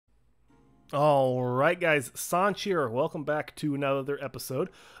All right, guys, Sanch here. Welcome back to another episode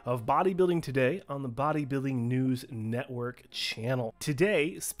of Bodybuilding Today on the Bodybuilding News Network channel.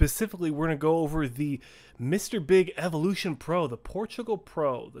 Today, specifically, we're going to go over the Mr. Big Evolution Pro, the Portugal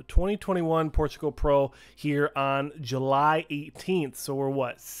Pro, the 2021 Portugal Pro here on July 18th. So we're,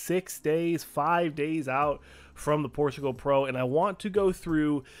 what, 5 days out from the Portugal Pro, and I want to go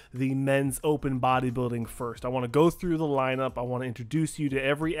through the men's open bodybuilding first. I want to go through the lineup. I want to introduce you to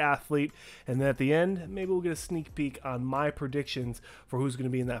every athlete, and then at the end, maybe we'll get a sneak peek on my predictions for who's going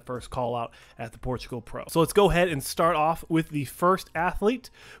to be in that first call out at the Portugal Pro. So let's go ahead and start off with the first athlete.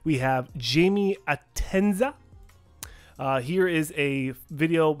 We have Jaime Atienza. Here is a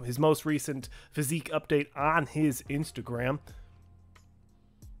video, his most recent physique update on his Instagram.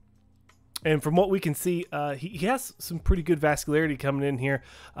 And from what we can see, he has some pretty good vascularity coming in here.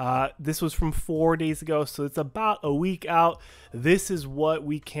 This was from 4 days ago, so it's about a week out. This is what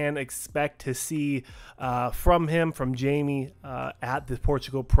we can expect to see from him, from Jaime, at the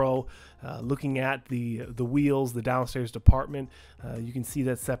Portugal Pro. Looking at the wheels, the downstairs department, you can see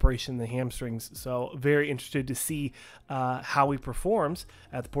that separation in the hamstrings. So very interested to see how he performs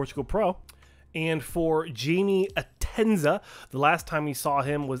at the Portugal Pro. And for Jaime Atienza, the last time we saw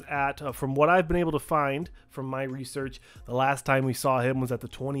him was at, from what I've been able to find from my research, the last time we saw him was at the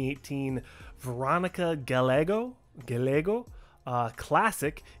 2018 Veronica Gallego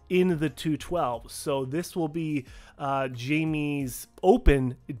Classic in the 212. So this will be Jaime's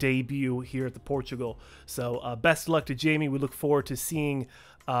open debut here at the Portugal. So best of luck to Jaime. We look forward to seeing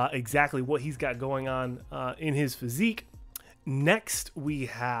exactly what he's got going on in his physique. Next, we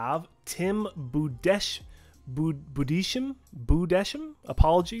have Tim Budesheim,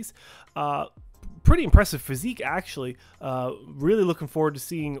 apologies. Pretty impressive physique, actually. Really looking forward to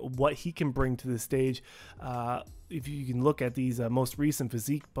seeing what he can bring to the stage. If you can look at these most recent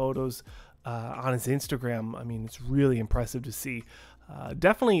physique photos on his Instagram, I mean, it's really impressive to see.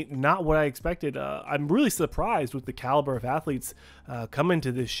 Definitely not what I expected. I'm really surprised with the caliber of athletes coming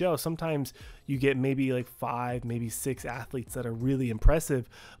to this show. Sometimes you get maybe like 5, maybe 6 athletes that are really impressive,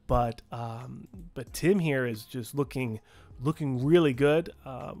 but Tim here is just looking really good.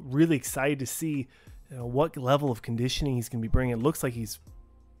 Really excited to see what level of conditioning he's going to be bringing. It looks like he's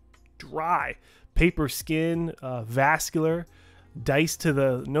dry, paper skin, vascular, diced to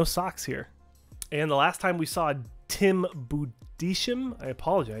the no socks here. And the last time we saw Tim Budesheim, I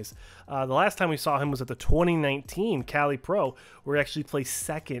apologize. The last time we saw him was at the 2019 Cali Pro, where he actually placed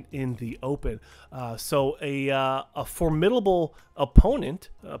second in the Open. So a formidable opponent,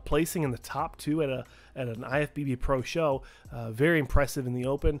 placing in the top 2 at an IFBB Pro show. Very impressive in the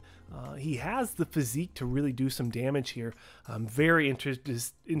Open. He has the physique to really do some damage here. I'm very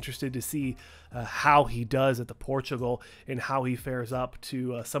interested to see how he does at the Portugal and how he fares up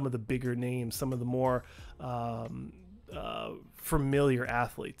to some of the bigger names, some of the more familiar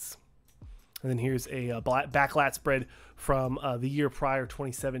athletes. And then here's a back lat spread from the year prior,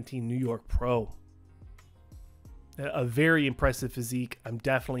 2017 New York Pro. A very impressive physique. I'm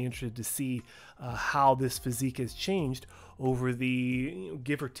definitely interested to see how this physique has changed over the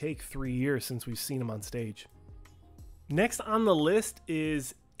give or take 3 years since we've seen him on stage. Next on the list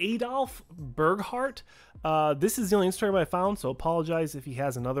is Adolf Burghardt. This is the only Instagram I found, so apologize if he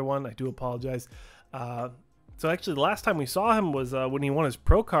has another one. I do apologize. So actually, the last time we saw him was when he won his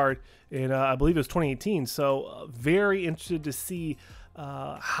pro card in, I believe it was 2018. So very interested to see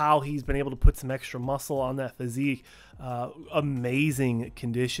how he's been able to put some extra muscle on that physique. Amazing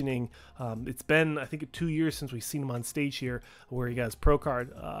conditioning. It's been, I think, 2 years since we've seen him on stage here, where he got his pro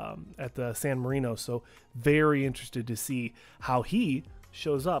card at the San Marino. So very interested to see how he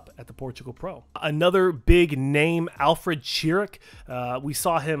shows up at the Portugal Pro. Another big name, Alfred Chiriac. We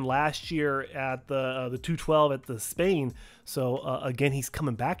saw him last year at the 212 at the Spain. So again, he's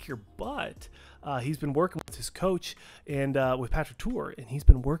coming back here, but he's been working with his coach and with Patrick Tour, and he's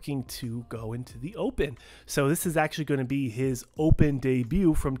been working to go into the Open. So this is actually going to be his Open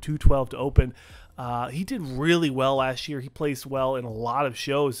debut from 212 to Open. He did really well last year. He placed well in a lot of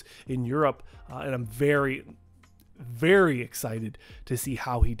shows in Europe, and I'm very excited to see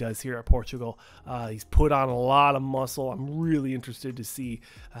how he does here at Portugal. He's put on a lot of muscle. I'm really interested to see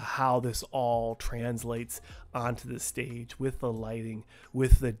how this all translates onto the stage with the lighting,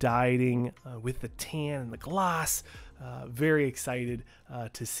 with the dieting, with the tan and the gloss. Very excited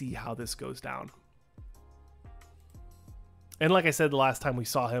to see how this goes down. And like I said, the last time we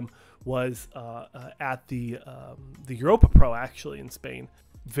saw him was at the Europa Pro, actually, in Spain.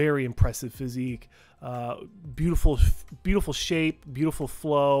 Very impressive physique, beautiful shape, beautiful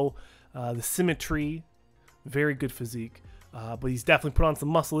flow, the symmetry, very good physique. but he's definitely put on some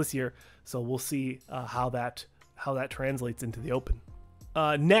muscle this year. So we'll see how that translates into the Open.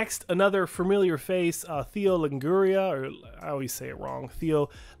 Next, another familiar face, Theo Leguerrier, or I always say it wrong, Theo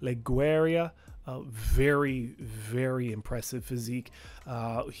Leguerrier. Very, very impressive physique.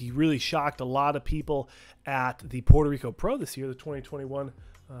 He really shocked a lot of people at the Puerto Rico Pro this year, the 2021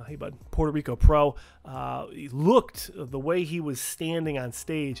 hey bud, Puerto Rico Pro. He looked, the way he was standing on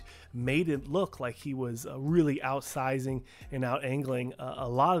stage made it look like he was really outsizing and out angling a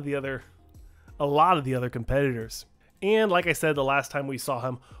lot of the other competitors. And like I said, the last time we saw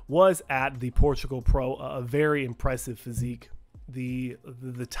him was at the Portugal Pro, a very impressive physique. The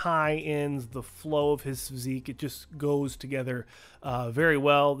tie-ins, the flow of his physique, it just goes together very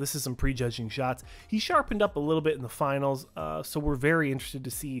well. This is some prejudging shots. He sharpened up a little bit in the finals, so we're very interested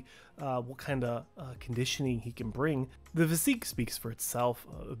to see what kind of conditioning he can bring. The physique speaks for itself.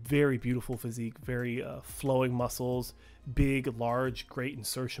 Very beautiful physique, very flowing muscles, big, large, great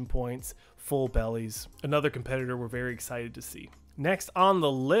insertion points, full bellies. Another competitor we're very excited to see. Next on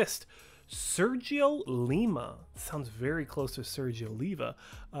the list, Sergio Lima. Sounds very close to Sergio Lima,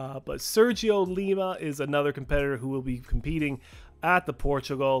 but Sergio Lima is another competitor who will be competing at the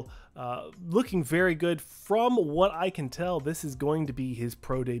Portugal. Looking very good. From what I can tell, this is going to be his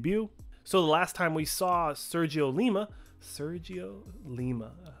pro debut. So the last time we saw Sergio Lima,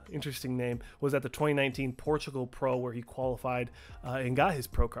 interesting name, was at the 2019 Portugal Pro, where he qualified and got his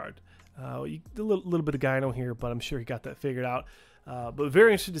pro card. A little bit of gyno here, but I'm sure he got that figured out. But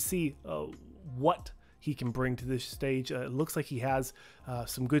very interested to see what he can bring to this stage. It looks like he has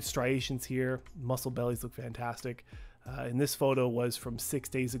some good striations here. Muscle bellies look fantastic. And this photo was from 6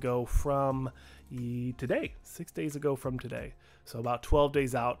 days ago from today. 6 days ago from today. So about 12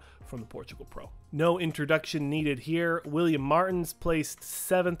 days out from the Portugal Pro. No introduction needed here. William Martins placed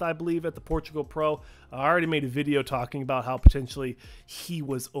 7th, I believe, at the Portugal Pro. I already made a video talking about how potentially he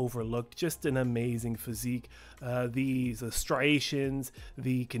was overlooked. Just an amazing physique. The striations,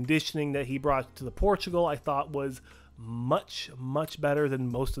 the conditioning that he brought to the Portugal, I thought was much better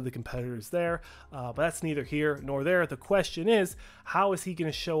than most of the competitors there, but that's neither here nor there. The question is, how is he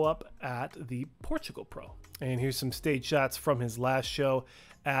going to show up at the Portugal Pro? And here's some stage shots from his last show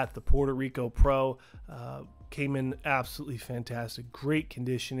at the Puerto Rico Pro. Came in absolutely fantastic, great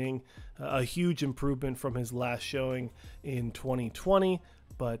conditioning, a huge improvement from his last showing in 2020,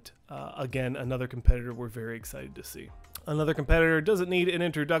 but again, another competitor we're very excited to see. Another competitor doesn't need an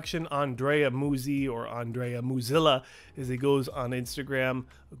introduction, Andrea Muzi, or Andrea Muzilla as he goes on Instagram.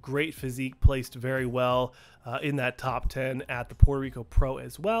 Great physique, placed very well in that top 10 at the Puerto Rico Pro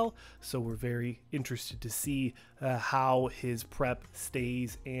as well. So we're very interested to see how his prep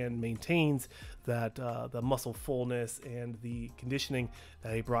stays and maintains that the muscle fullness and the conditioning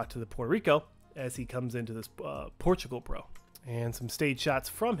that he brought to the Puerto Rico as he comes into this Portugal Pro. And some stage shots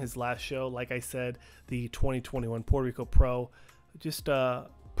from his last show. Like I said, the 2021 Puerto Rico Pro, just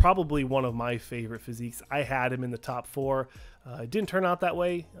probably one of my favorite physiques. I had him in the top 4. It didn't turn out that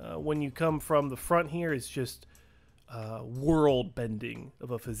way. When you come from the front here, it's just world bending of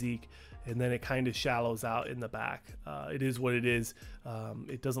a physique, and then it kind of shallows out in the back. It is what it is.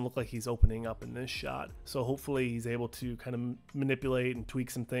 It doesn't look like he's opening up in this shot, so hopefully he's able to kind of manipulate and tweak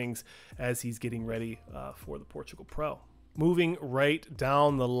some things as he's getting ready for the Portugal Pro. Moving right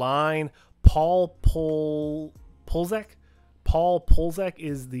down the line, Paulpoloczek. Paulpoloczek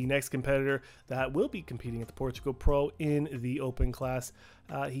is the next competitor that will be competing at the Portugal Pro in the open class.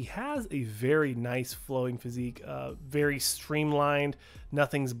 He has a very nice flowing physique, very streamlined,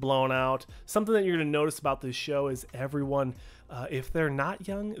 nothing's blown out. Something that you're going to notice about this show is everyone, if they're not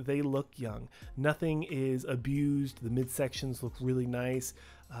young, they look young. Nothing is abused. The midsections look really nice.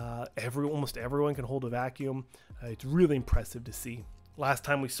 Almost everyone can hold a vacuum. It's really impressive to see. Last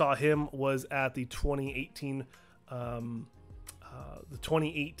time we saw him was at the 2018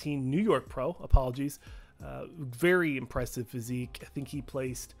 New York Pro. Apologies. Very impressive physique. I think he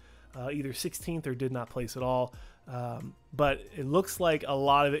placed either 16th or did not place at all. But it looks like a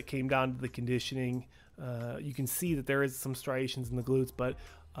lot of it came down to the conditioning. You can see that there is some striations in the glutes, but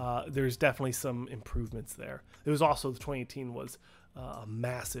there's definitely some improvements there. It was also, the 2018 was a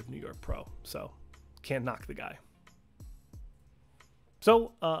massive New York Pro, so can't knock the guy.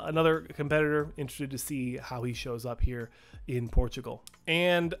 So another competitor, interested to see how he shows up here in Portugal.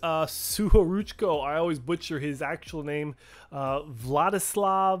 And Suhoruchko, I always butcher his actual name,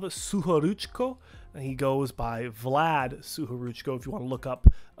 Vladyzlav Sukhorochko. He goes by Vlad Sukhorochko. If you want to look up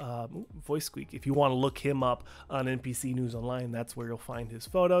voice squeak, if you want to look him up on NPC News Online, that's where you'll find his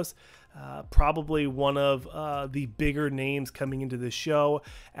photos. Probably one of the bigger names coming into the show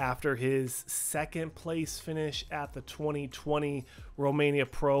after his second place finish at the 2020 Romania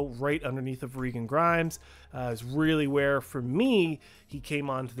Pro, right underneath of Regan Grimes. Is really where, for me, he came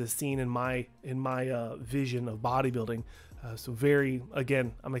onto the scene in my vision of bodybuilding. So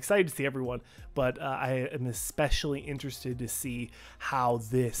again, I'm excited to see everyone, but I am especially interested to see how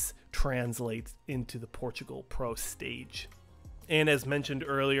this translates into the Portugal Pro stage. And as mentioned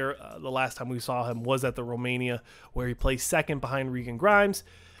earlier, the last time we saw him was at the Romania, where he placed second behind Regan Grimes.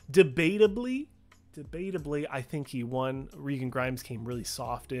 Debatably, I think he won. Regan Grimes came really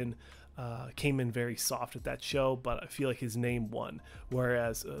soft came in very soft at that show, but I feel like his name won,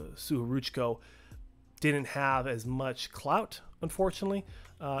 whereas Suhoruchko didn't have as much clout, unfortunately,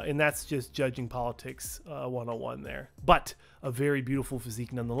 and that's just judging politics 101 there. But a very beautiful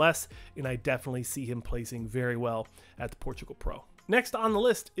physique nonetheless, and I definitely see him placing very well at the Portugal Pro. Next on the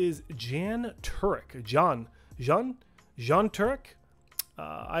list is Jan Turek. Jan Turek,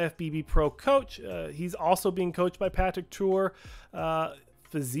 IFBB Pro coach. He's also being coached by Patrick Tour.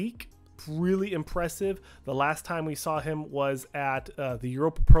 Physique, really impressive. The last time we saw him was at the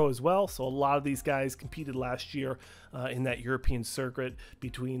Europa Pro as well, so a lot of these guys competed last year in that European circuit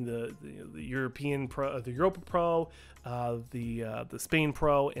between the European Pro, the Europa Pro, the Spain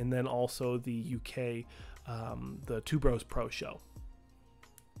Pro, and then also the UK the Two Bros Pro show.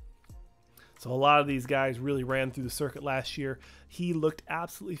 So a lot of these guys really ran through the circuit last year. He looked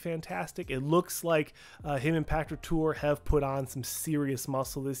absolutely fantastic. It looks like him and Patrick Tour have put on some serious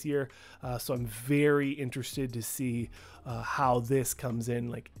muscle this year. So I'm very interested to see how this comes in.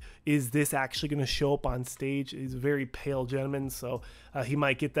 Like, is this actually going to show up on stage? He's a very pale gentleman, so he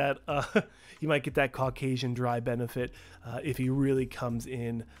might get that Caucasian dry benefit if he really comes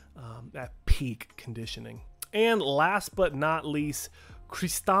in at peak conditioning. And last but not least,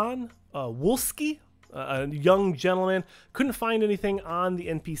 Krystian Wolski, a young gentleman. Couldn't find anything on the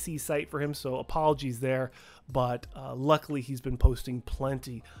NPC site for him, so apologies there. But luckily, he's been posting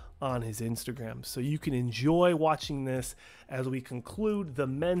plenty on his Instagram. So you can enjoy watching this as we conclude the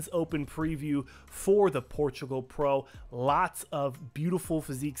Men's Open preview for the Portugal Pro. Lots of beautiful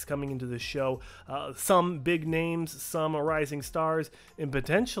physiques coming into the show. Some big names, some rising stars, and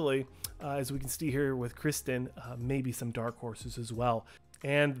potentially, as we can see here with Krystian, maybe some dark horses as well.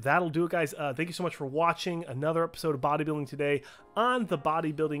 And that'll do it, guys. Thank you so much for watching another episode of Bodybuilding Today on the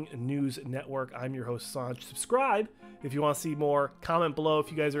Bodybuilding News Network. I'm your host, Sanj. Subscribe if you want to see more. Comment below if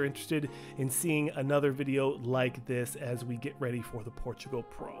you guys are interested in seeing another video like this as we get ready for the Portugal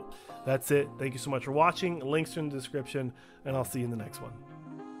Pro. That's it. Thank you so much for watching. Links are in the description, and I'll see you in the next one.